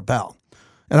Wells and Art Powell.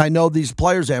 And I know these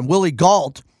players, and Willie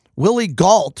Gault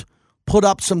put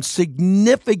up some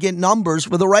significant numbers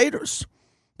for the Raiders.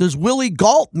 Does Willie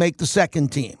Gault make the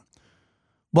second team?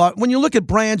 But when you look at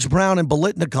Branch, Brown, and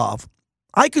Blitnikoff,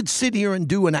 I could sit here and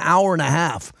do an hour and a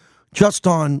half just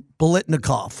on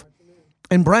Blitnikoff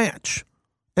and Branch.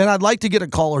 And I'd like to get a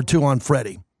call or two on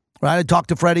Freddie. Right? I talk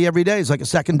to Freddie every day. He's like a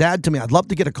second dad to me. I'd love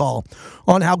to get a call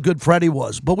on how good Freddie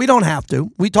was. But we don't have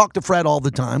to. We talk to Fred all the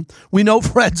time. We know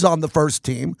Fred's on the first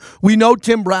team. We know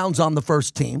Tim Brown's on the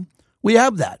first team. We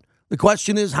have that. The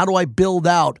question is, how do I build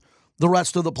out the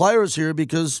rest of the players here?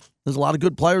 Because there's a lot of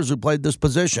good players who played this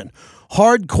position.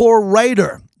 Hardcore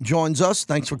Raider joins us.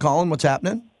 Thanks for calling. What's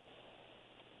happening?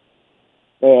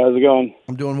 Hey, how's it going?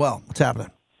 I'm doing well. What's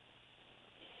happening?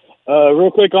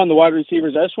 Real quick on the wide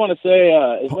receivers, I just want to say,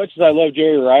 as much as I love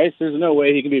Jerry Rice, there's no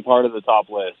way he can be part of the top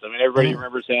list. I mean, everybody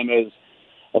remembers him as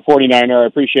a 49er. I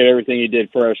appreciate everything he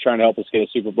did for us, trying to help us get a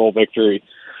Super Bowl victory.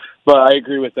 But I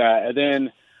agree with that. And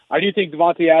then I do think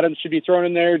Devontae Adams should be thrown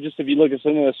in there. Just if you look at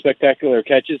some of the spectacular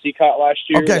catches he caught last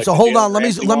year. Okay, like so hold on. Let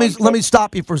me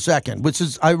stop you for a second. Which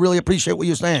is, I really appreciate what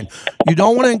you're saying. You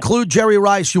don't want to include Jerry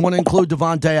Rice. You want to include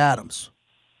Devontae Adams.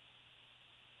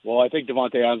 Well, I think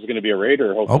Devontae Adams is going to be a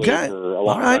Raider, hopefully, for a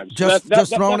long time. So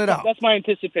Just throwing it out. That's my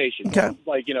anticipation. Okay.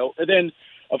 And then,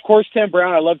 of course, Tim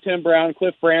Brown. I love Tim Brown,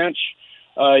 Cliff Branch.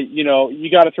 You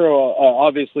got to throw,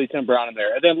 obviously, Tim Brown in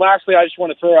there. And then lastly, I just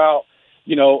want to throw out,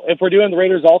 if we're doing the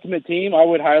Raiders Ultimate Team, I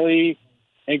would highly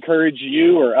encourage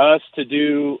you or us to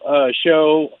do a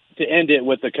show to end it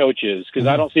with the coaches, because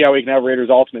I don't see how we can have a Raiders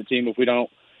Ultimate Team if we don't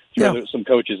throw some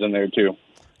coaches in there, too.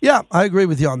 Yeah, I agree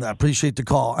with you on that. Appreciate the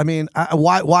call. I mean,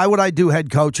 why would I do head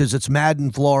coaches? It's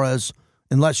Madden, Flores,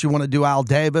 unless you want to do Al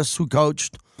Davis, who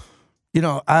coached.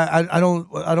 I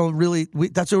don't really.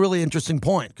 That's a really interesting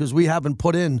point, because we haven't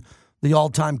put in the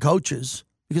all-time coaches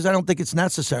because I don't think it's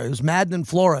necessary. It was Madden and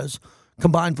Flores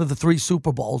combined for the 3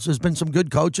 Super Bowls. There's been some good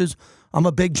coaches. I'm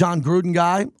a big John Gruden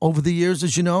guy over the years,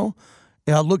 as you know.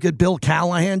 Look at Bill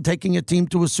Callahan taking a team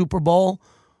to a Super Bowl.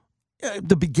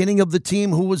 The beginning of the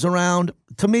team, who was around.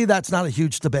 To me, that's not a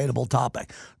huge debatable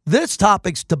topic. This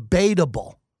topic's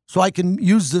debatable, so I can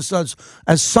use this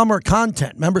as summer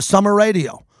content. Remember summer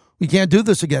radio? We can't do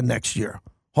this again next year.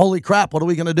 Holy crap, what are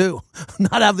we going to do?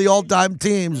 Not have the all-time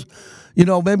teams.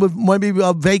 Maybe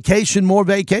a vacation, more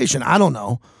vacation. I don't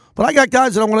know. But I got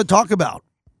guys that I want to talk about.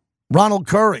 Ronald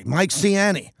Curry, Mike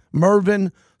Ciani,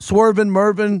 Mervin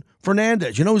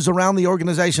Fernandez. You know who's around the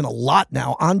organization a lot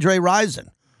now? Andre Rison.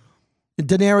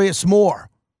 Denarius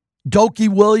Moore, Dokie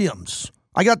Williams.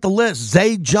 I got the list.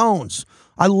 Zay Jones.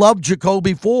 I love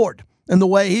Jacoby Ford and the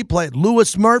way he played.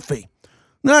 Lewis Murphy.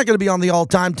 They're not going to be on the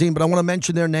all-time team, but I want to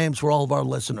mention their names for all of our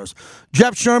listeners.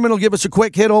 Jeff Sherman will give us a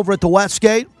quick hit over at the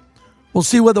Westgate. We'll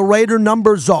see where the Raider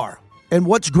numbers are and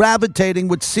what's gravitating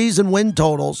with season win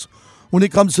totals when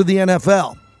it comes to the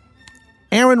NFL.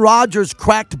 Aaron Rodgers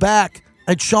cracked back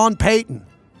at Sean Payton.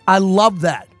 I love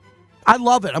that. I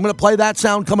love it. I'm going to play that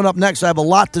sound coming up next. I have a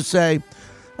lot to say.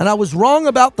 And I was wrong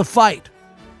about the fight.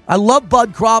 I love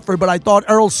Bud Crawford, but I thought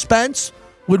Errol Spence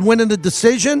would win in the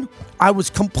decision. I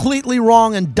was completely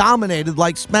wrong and dominated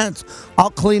like Spence. I'll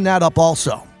clean that up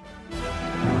also.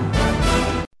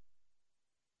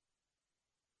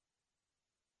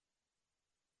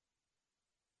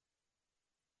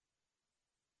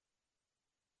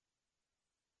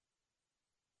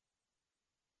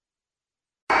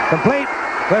 Complete.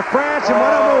 Cliff Branch and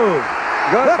what a move.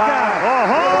 Goodbye.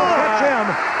 Catch him.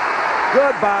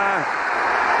 Goodbye.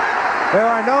 There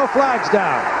are no flags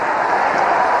down.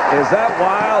 Is that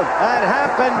wild? That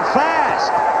happened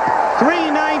fast.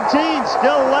 3:19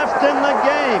 still left in the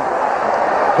game.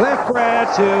 Cliff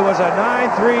Branch, who was a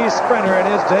 9.3 sprinter in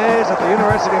his days at the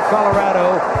University of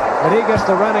Colorado, when he gets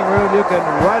the running room, you can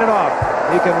write it off.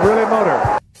 He can really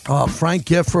motor. Frank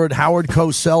Gifford, Howard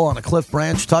Cosell on a Cliff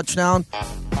Branch touchdown.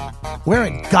 Where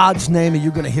in God's name are you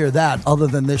going to hear that other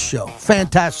than this show?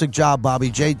 Fantastic job,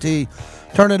 Bobby. JT,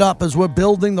 turn it up as we're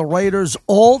building the Raiders'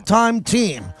 all-time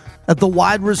team at the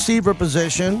wide receiver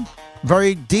position.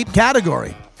 Very deep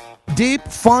category. Deep,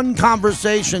 fun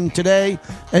conversation today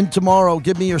and tomorrow.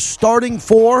 Give me your starting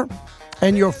 4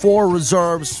 and your 4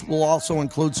 reserves. We'll also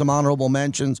include some honorable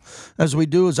mentions as we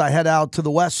do as I head out to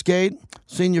the Westgate.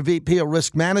 Senior VP of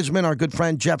Risk Management, our good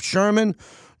friend Jeff Sherman,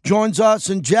 joins us.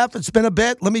 And Jeff, it's been a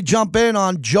bit. Let me jump in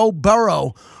on Joe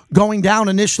Burrow going down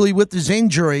initially with his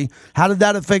injury. How did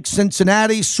that affect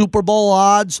Cincinnati, Super Bowl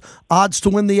odds to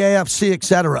win the AFC,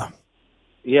 etc.?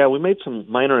 Yeah, we made some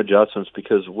minor adjustments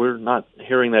because we're not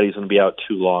hearing that he's going to be out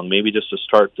too long. Maybe just to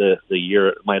start the year,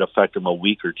 it might affect him a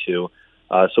week or two.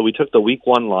 So we took the week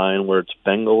 1 line where it's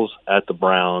Bengals at the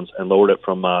Browns and lowered it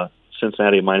from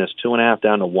Cincinnati -2.5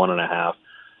 down to 1.5.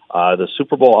 The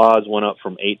Super Bowl odds went up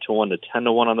from 8-1 to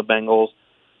 10-1 on the Bengals.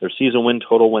 Their season win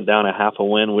total went down a half a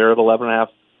win. We're at 11.5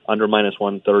 under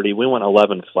 -130. We went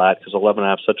 11 flat because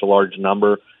 11.5 is such a large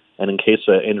number, and in case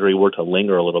the injury were to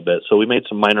linger a little bit. So we made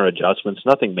some minor adjustments.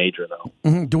 Nothing major, though.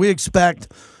 Mm-hmm. Do we expect,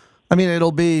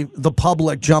 it'll be the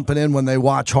public jumping in when they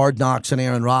watch Hard Knocks and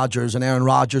Aaron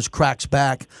Rodgers cracks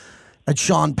back at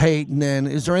Sean Payton. And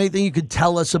is there anything you could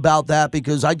tell us about that?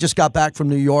 Because I just got back from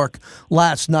New York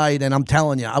last night, and I'm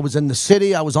telling you, I was in the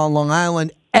city, I was on Long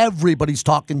Island, everybody's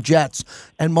talking Jets,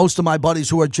 and most of my buddies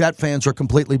who are Jet fans are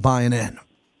completely buying in.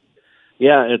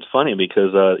 Yeah, it's funny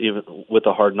because even with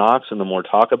the Hard Knocks and the more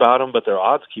talk about them, but their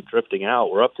odds keep drifting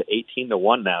out. We're up to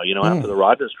 18-1 now. After the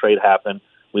Rodgers trade happened,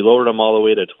 we lowered them all the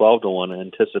way to 12-1,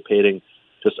 anticipating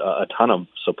just a ton of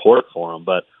support for them.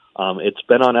 But it's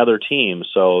been on other teams,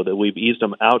 so that we've eased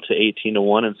them out to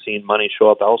 18-1 and seen money show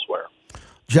up elsewhere.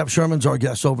 Jeff Sherman's our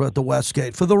guest over at the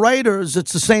Westgate. For the Raiders,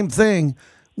 it's the same thing.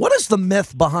 What is the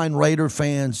myth behind Raider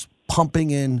fans pumping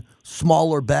in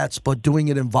smaller bets but doing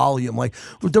it in volume? Like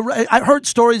I heard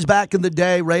stories back in the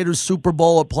day, Raiders Super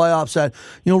Bowl or playoffs, that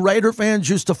Raider fans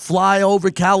used to fly over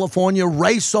California,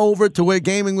 race over to where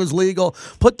gaming was legal,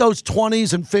 put those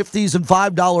 20s and 50s and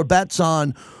 $5 bets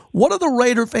on. What are the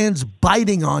Raider fans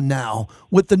biting on now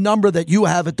with the number that you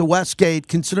have at the Westgate,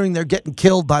 considering they're getting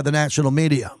killed by the national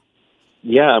media?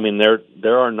 Yeah, I mean,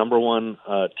 they're our number one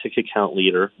ticket count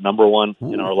leader, number one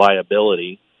in our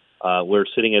liability. We're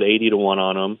sitting at 80 to 1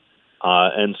 on them.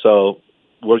 And so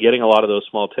we're getting a lot of those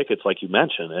small tickets, like you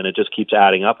mentioned, and it just keeps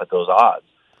adding up at those odds.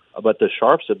 But the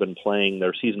Sharps have been playing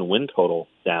their season win total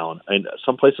down. And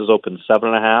some places open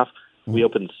 7.5. We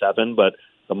opened 7, but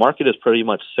the market is pretty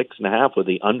much 6.5 with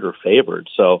the under favored.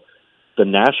 So the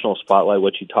national spotlight,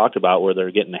 what you talked about, where they're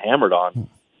getting hammered on,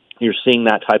 you're seeing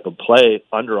that type of play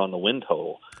under on the win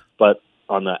total. But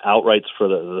on the outrights for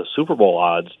the Super Bowl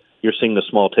odds, you're seeing the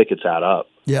small tickets add up.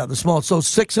 Yeah, the small. So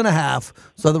 6.5.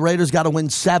 So the Raiders got to win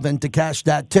 7 to cash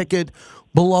that ticket.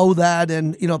 Below that,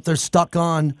 and if they're stuck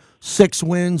on 6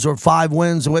 wins or 5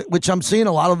 wins, which I'm seeing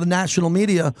a lot of the national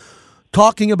media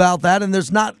talking about that, and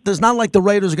there's not like the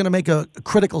Raiders are going to make a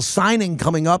critical signing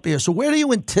coming up here. So where do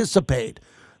you anticipate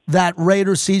that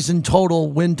Raiders season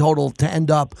total, win total, to end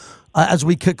up as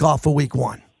we kick off for Week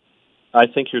 1? I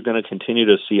think you're going to continue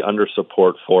to see under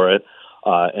support for it.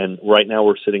 And right now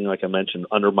we're sitting, like I mentioned,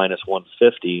 under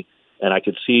 -150, and I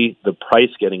could see the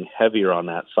price getting heavier on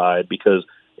that side because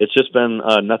it's just been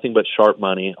nothing but sharp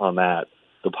money on that.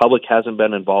 The public hasn't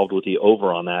been involved with the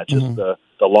over on that, just the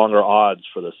longer odds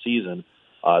for the season,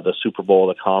 the Super Bowl,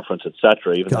 the conference, et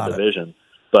cetera, even the division.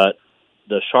 But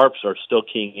the Sharps are still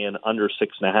keying in under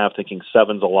 6.5, thinking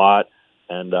 7's a lot,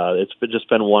 and it's just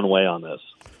been one way on this.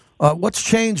 What's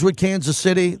changed with Kansas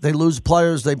City? They lose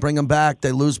players, they bring them back.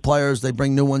 They lose players, they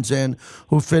bring new ones in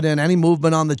who fit in. Any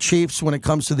movement on the Chiefs when it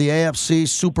comes to the AFC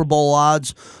Super Bowl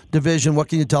odds division? What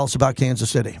can you tell us about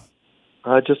Kansas City?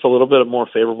 Just a little bit of more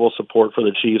favorable support for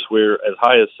the Chiefs. We're as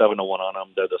high as 7 to 1 on them.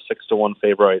 They're the 6 to 1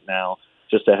 favorite right now,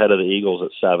 just ahead of the Eagles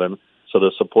at 7. So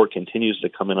the support continues to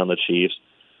come in on the Chiefs.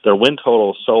 Their win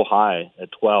total is so high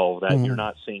at 12 that you're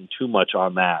not seeing too much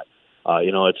on that.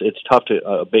 It's tough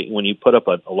to when you put up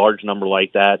a large number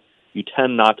like that. You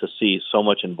tend not to see so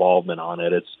much involvement on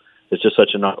it. It's just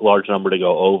such a large number to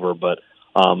go over. But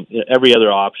every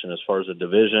other option, as far as the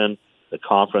division, the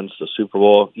conference, the Super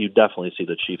Bowl, you definitely see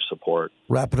the Chiefs support.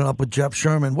 Wrapping it up with Jeff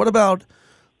Sherman. What about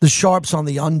the Sharps on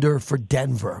the under for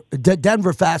Denver?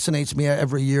 Denver fascinates me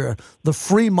every year. The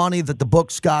free money that the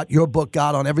books got, your book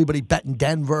got on everybody betting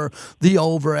Denver, the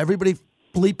over, everybody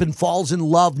bleeping falls in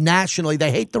love nationally.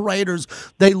 They hate the Raiders.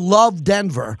 They love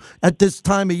Denver at this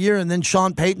time of year. And then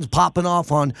Sean Payton's popping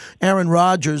off on Aaron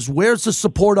Rodgers. Where's the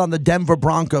support on the Denver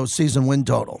Broncos season win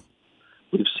total?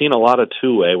 We've seen a lot of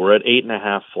two-way. We're at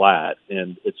 8.5 flat,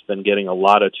 and it's been getting a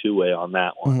lot of two-way on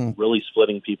that one, really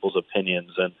splitting people's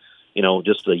opinions. And,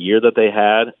 just the year that they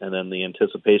had and then the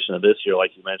anticipation of this year,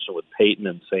 like you mentioned, with Peyton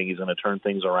and saying he's going to turn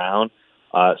things around.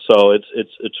 So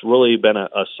it's really been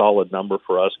a solid number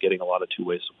for us, getting a lot of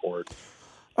two-way support.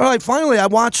 All right, finally, I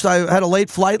had a late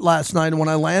flight last night, and when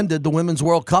I landed, the Women's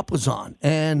World Cup was on.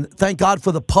 And thank God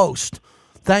for the Post.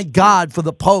 Thank God for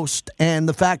the Post and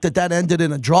the fact that ended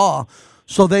in a draw.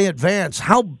 So they advance.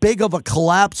 How big of a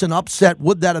collapse and upset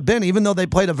would that have been, even though they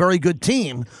played a very good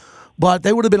team? But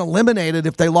they would have been eliminated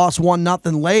if they lost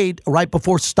 1-0 late right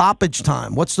before stoppage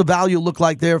time. What's the value look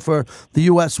like there for the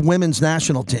U.S. women's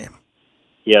national team?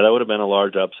 Yeah, that would have been a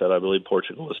large upset. I believe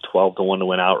Portugal was 12 to 1 to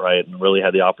win outright and really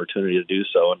had the opportunity to do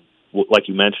so. And like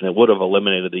you mentioned, it would have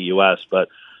eliminated the U.S., but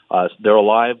they're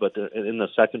alive, but they're in the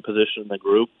second position in the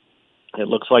group. It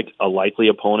looks like a likely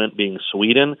opponent being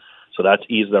Sweden. So that's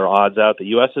eased their odds out. The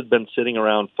U.S. had been sitting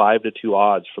around 5 to 2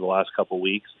 odds for the last couple of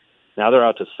weeks. Now they're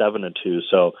out to 7 to 2.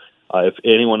 So if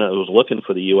anyone was looking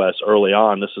for the U.S. early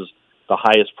on, this is the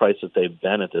highest price that they've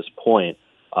been at this point.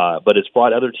 But it's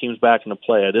brought other teams back into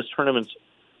play. This tournament's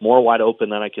more wide open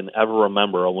than I can ever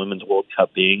remember a Women's World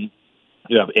Cup being.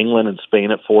 You have England and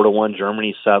Spain at 4 to 1,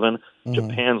 Germany 7.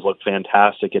 Japan's looked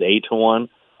fantastic at 8 to 1.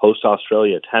 Host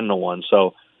Australia at 10 to 1.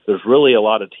 So there's really a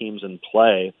lot of teams in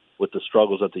play with the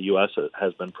struggles that the U.S.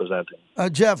 has been presenting.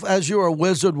 Jeff, as you're a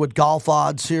wizard with golf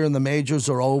odds here and the majors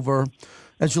are over,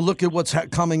 as you look at what's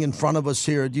coming in front of us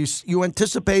here, do you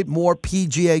anticipate more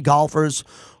PGA golfers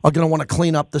are going to want to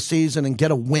clean up the season and get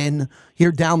a win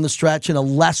here down the stretch in a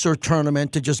lesser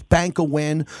tournament to just bank a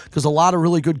win? Because a lot of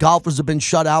really good golfers have been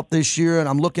shut out this year, and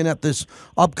I'm looking at this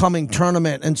upcoming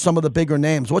tournament and some of the bigger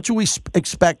names. What should we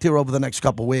expect here over the next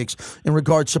couple of weeks in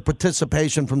regards to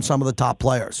participation from some of the top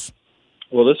players?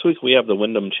 Well, this week we have the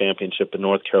Wyndham Championship in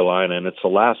North Carolina, and it's the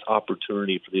last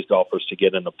opportunity for these golfers to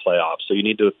get in the playoffs. So you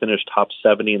need to finish top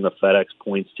 70 in the FedEx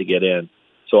points to get in.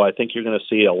 So I think you're going to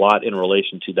see a lot in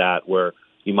relation to that, where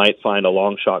you might find a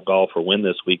long shot golfer win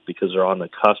this week because they're on the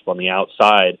cusp on the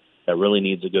outside that really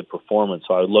needs a good performance.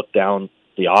 So I would look down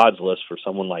the odds list for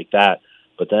someone like that.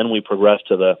 But then we progress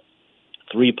to the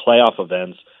 3 playoff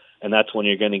events, and that's when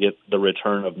you're going to get the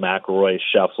return of McIlroy,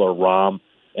 Scheffler, Rahm,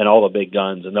 and all the big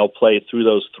guns, and they'll play through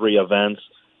those 3 events,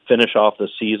 finish off the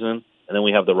season, and then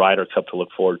we have the Ryder Cup to look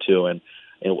forward to. And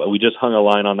we just hung a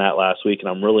line on that last week, and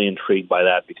I'm really intrigued by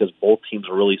that because both teams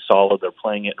are really solid. They're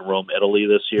playing it in Rome, Italy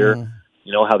this year.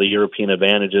 You know how the European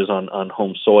advantage is on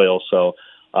home soil. So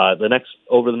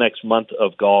over the next month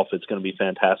of golf, it's going to be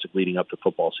fantastic leading up to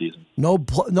football season. No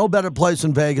better place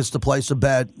in Vegas to place a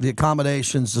bet. The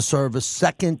accommodations, the service,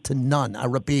 second to none. I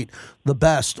repeat, the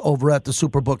best over at the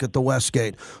Superbook at the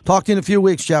Westgate. Talk to you in a few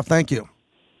weeks, Jeff. Thank you.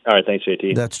 All right, thanks,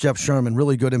 JT. That's Jeff Sherman.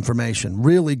 Really good information.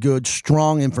 Really good,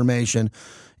 strong information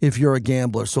if you're a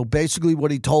gambler. So basically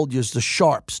what he told you is the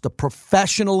sharps, the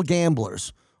professional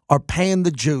gamblers, are paying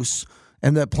the juice,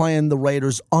 and they're playing the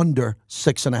Raiders under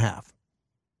 6.5.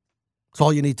 That's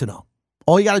all you need to know.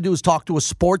 All you got to do is talk to a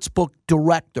sportsbook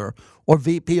director or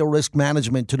VP of risk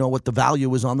management to know what the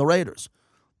value is on the Raiders.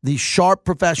 The sharp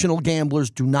professional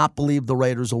gamblers do not believe the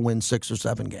Raiders will win 6 or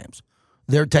 7 games.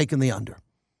 They're taking the under.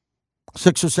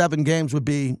 6 or 7 games that'd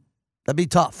be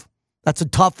tough. That's a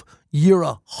tough year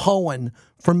of hoeing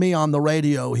for me on the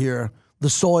radio here, the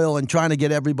soil, and trying to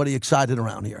get everybody excited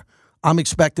around here. I'm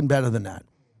expecting better than that.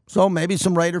 So maybe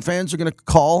some Raider fans are going to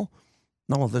call.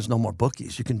 No, there's no more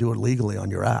bookies. You can do it legally on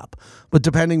your app. But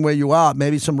depending where you are,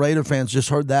 maybe some Raider fans just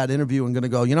heard that interview and going to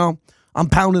go, I'm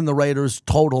pounding the Raiders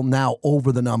total now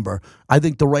over the number. I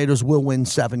think the Raiders will win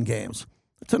 7 games.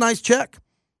 It's a nice check.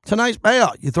 It's a nice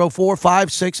payout. You throw $400,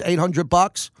 $500, $600,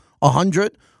 $800, $100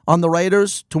 on the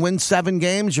Raiders to win 7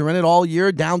 games. You're in it all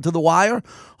year down to the wire.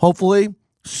 Hopefully,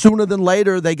 sooner than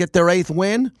later, they get their 8th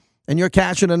win, and you're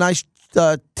cashing a nice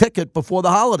ticket before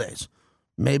the holidays.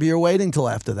 Maybe you're waiting till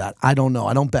after that. I don't know.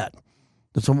 I don't bet.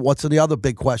 What's the other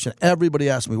big question? Everybody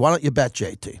asks me, why don't you bet,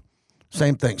 JT?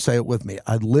 Same thing. Say it with me.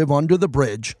 I'd live under the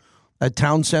bridge at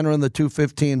Town Center in the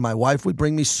 215. My wife would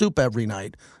bring me soup every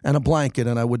night and a blanket,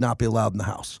 and I would not be allowed in the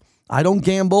house. I don't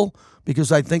gamble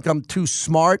because I think I'm too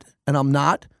smart, and I'm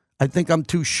not. I think I'm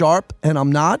too sharp, and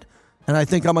I'm not. And I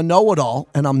think I'm a know-it-all,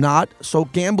 and I'm not. So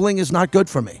gambling is not good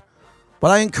for me. But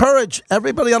I encourage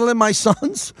everybody other than my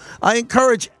sons, I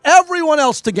encourage everyone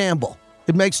else to gamble.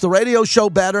 It makes the radio show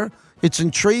better. It's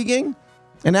intriguing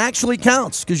and actually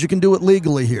counts because you can do it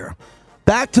legally here.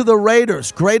 Back to the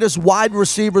Raiders, greatest wide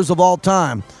receivers of all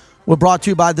time. We're brought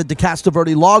to you by the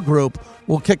DeCastroverde Law Group.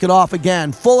 We'll kick it off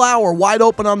again. Full hour, wide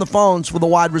open on the phones for the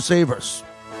wide receivers.